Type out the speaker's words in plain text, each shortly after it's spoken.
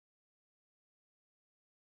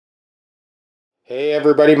Hey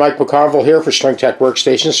everybody, Mike McConville here for StringTech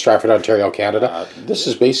Workstations, Stratford, Ontario, Canada. This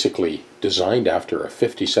is basically designed after a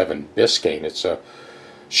 57 Biscayne. It's a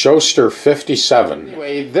Showster 57.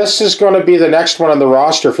 Anyway, this is going to be the next one on the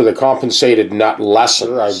roster for the compensated nut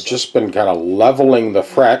lesson. I've just been kind of leveling the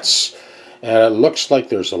frets, and it looks like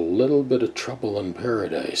there's a little bit of trouble in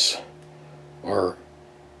paradise. Or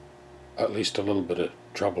at least a little bit of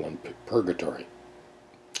trouble in purgatory.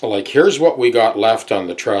 Like, here's what we got left on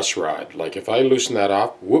the truss rod. Like, if I loosen that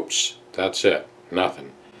off, whoops, that's it,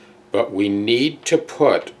 nothing. But we need to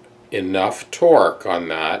put enough torque on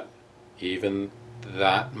that, even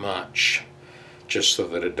that much, just so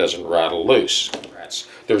that it doesn't rattle loose.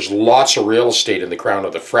 There's lots of real estate in the crown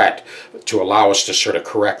of the fret to allow us to sort of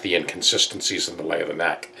correct the inconsistencies in the lay of the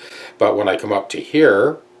neck. But when I come up to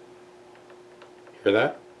here, hear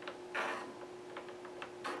that?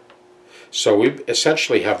 So we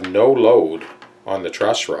essentially have no load on the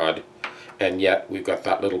truss rod, and yet we've got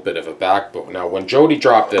that little bit of a backbone. Now when Jody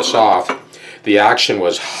dropped this off, the action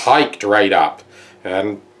was hiked right up.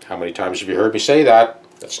 And how many times have you heard me say that?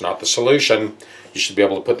 That's not the solution. You should be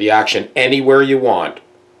able to put the action anywhere you want,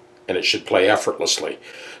 and it should play effortlessly.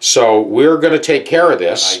 So we're going to take care of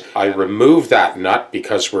this. I removed that nut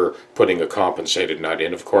because we're putting a compensated nut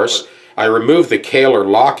in, of course. I removed the Kaler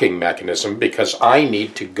locking mechanism because I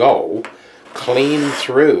need to go clean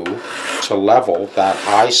through to level that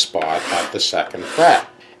high spot at the second fret.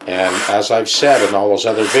 And as I've said in all those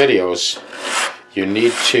other videos, you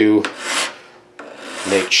need to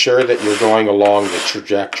make sure that you're going along the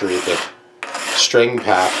trajectory of the string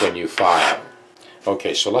path when you file.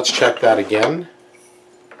 Okay, so let's check that again.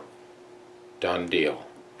 Done deal.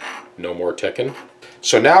 No more ticking.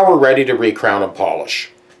 So now we're ready to recrown and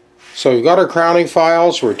polish. So we've got our crowning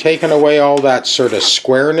files. We're taking away all that sort of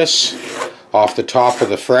squareness off the top of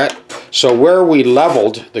the fret. So where we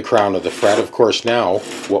leveled the crown of the fret, of course now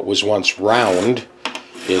what was once round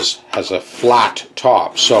has a flat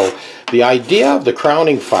top. So the idea of the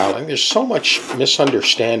crowning filing, there's so much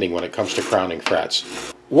misunderstanding when it comes to crowning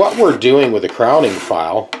frets. What we're doing with the crowning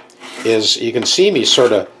file is, you can see me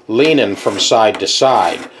sort of leaning from side to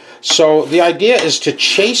side. So the idea is to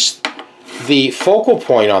chase the focal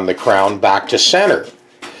point on the crown back to center.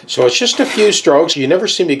 So it's just a few strokes. You never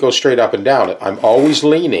see me go straight up and down. I'm always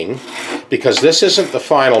leaning because this isn't the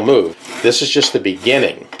final move. This is just the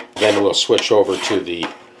beginning. Then we'll switch over to the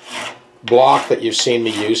block that you've seen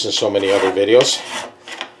me use in so many other videos,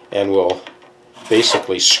 and we'll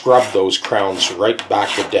basically scrub those crowns right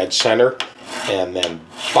back to dead center and then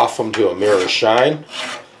buff them to a mirror shine.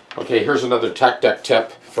 Okay, here's another Tech Deck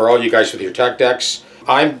tip for all you guys with your Tech Decks.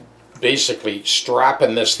 I'm basically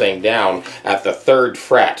strapping this thing down at the 3rd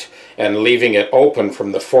fret and leaving it open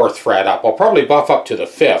from the 4th fret up. I'll probably buff up to the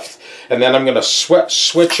 5th, and then I'm going to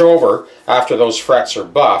switch over after those frets are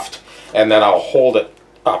buffed, and then I'll hold it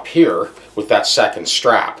up here with that 2nd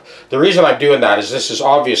strap. The reason I'm doing that is this is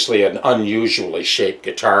obviously an unusually shaped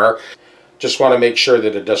guitar. Just want to make sure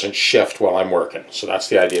that it doesn't shift while I'm working. So that's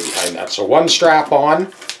the idea behind that. So 1 strap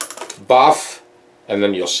on, buff, and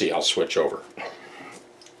then you'll see I'll switch over.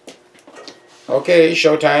 Okay,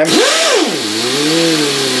 showtime.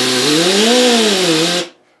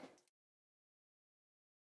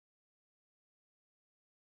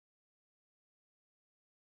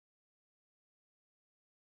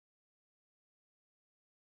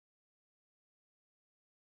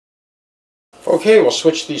 Okay, we'll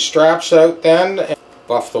switch these straps out then and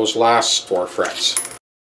buff those last 4 frets.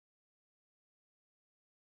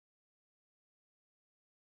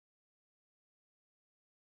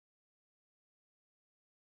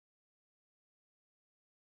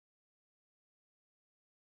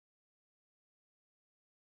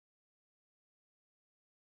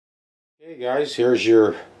 Okay guys, here's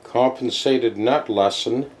your compensated nut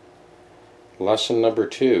lesson number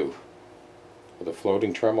 2 with a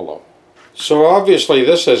floating tremolo. So obviously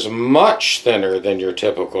this is much thinner than your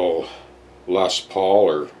typical Les Paul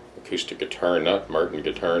or acoustic guitar nut, Martin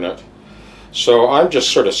guitar nut. So I'm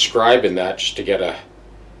just sort of scribing that just to get a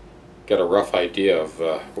rough idea of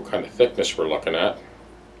what kind of thickness we're looking at.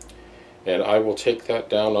 And I will take that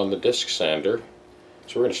down on the disc sander.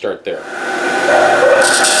 So we're going to start there.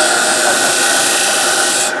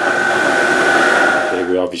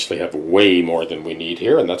 Okay, we obviously have way more than we need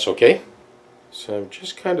here, and that's okay. So I'm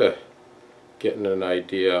just kind of getting an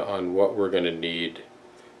idea on what we're going to need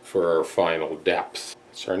for our final depth.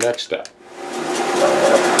 It's our next step.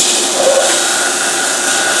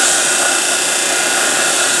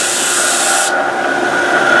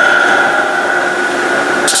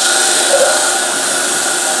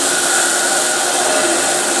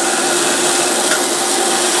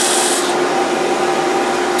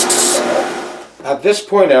 At this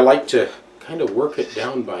point I like to kind of work it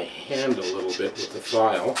down by hand a little bit with the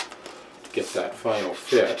file to get that final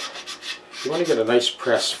fit. You want to get a nice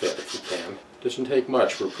press fit if you can. Doesn't take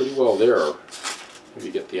much, we're pretty well there.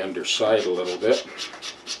 Maybe get the underside a little bit.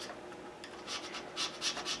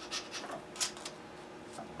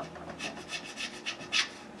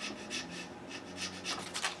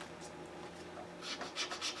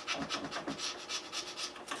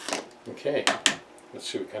 Okay,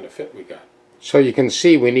 let's see what kind of fit we got. So you can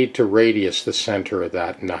see we need to radius the center of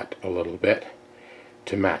that nut a little bit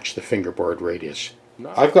to match the fingerboard radius.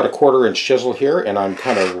 I've got a 1/4 inch chisel here, and I'm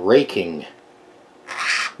kind of raking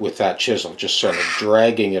with that chisel, just sort of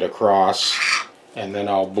dragging it across, and then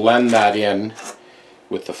I'll blend that in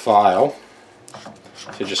with the file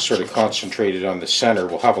to just sort of concentrate it on the center.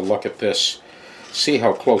 We'll have a look at this, see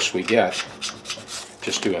how close we get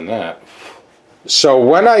just doing that. So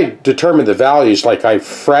when I determined the values, like I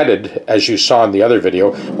fretted, as you saw in the other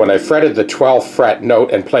video, when I fretted the 12th fret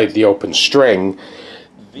note and played the open string,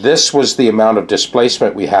 this was the amount of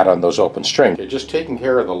displacement we had on those open strings. Okay, just taking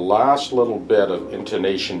care of the last little bit of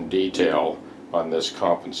intonation detail on this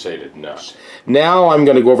compensated nut. Now I'm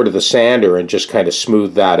going to go over to the sander and just kind of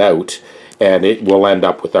smooth that out, and it will end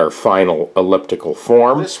up with our final elliptical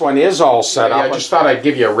form. This one is all set up. I just thought I'd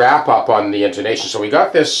give you a wrap up on the intonation. So we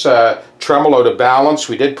got this tremolo to balance.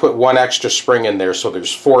 We did put 1 extra spring in there, so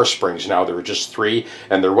there's 4 springs now. There were just 3,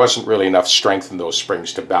 and there wasn't really enough strength in those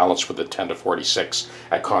springs to balance with the 10 to 46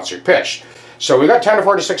 at concert pitch. So we got 10 to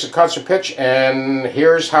 46 at concert pitch, and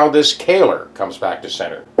here's how this caler comes back to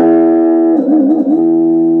center.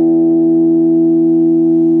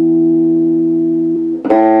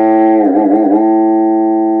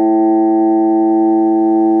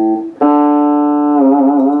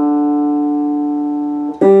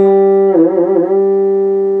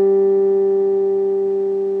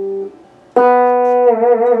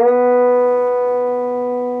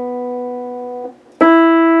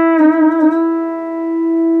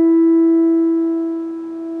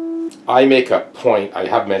 I make a point, I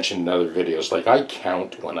have mentioned in other videos, like I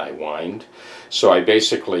count when I wind. So I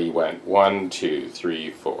basically went 1, 2,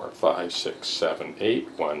 3, 4, 5, 6, 7, 8,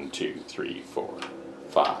 1, 2, 3, 4,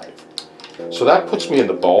 5. So that puts me in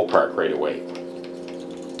the ballpark right away.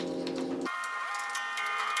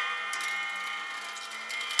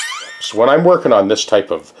 So when I'm working on this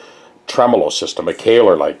type of tremolo system, a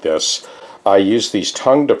caler like this, I use these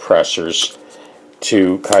tongue depressors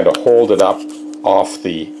to kind of hold it up off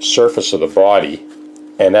the surface of the body,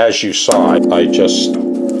 and as you saw, I just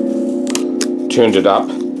tuned it up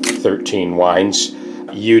 13 winds.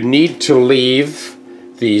 You need to leave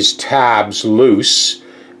these tabs loose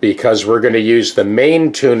because we're going to use the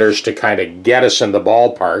main tuners to kind of get us in the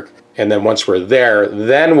ballpark, and then once we're there,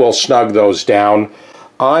 then we'll snug those down.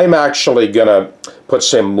 I'm actually going to put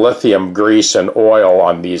some lithium grease and oil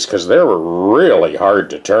on these because they were really hard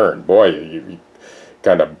to turn. Boy, you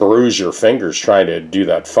kind of bruise your fingers trying to do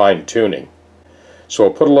that fine tuning. So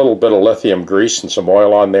we'll put a little bit of lithium grease and some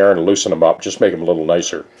oil on there and loosen them up, just make them a little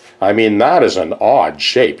nicer. I mean, that is an odd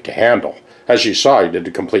shape to handle. As you saw, I did the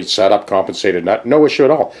complete setup, compensated nut, no issue at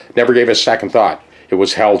all. Never gave a second thought. It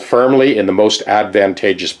was held firmly in the most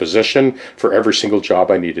advantageous position for every single job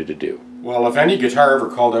I needed to do. Well, if any guitar ever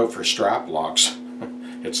called out for strap locks,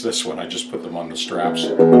 it's this one. I just put them on the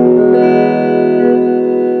straps.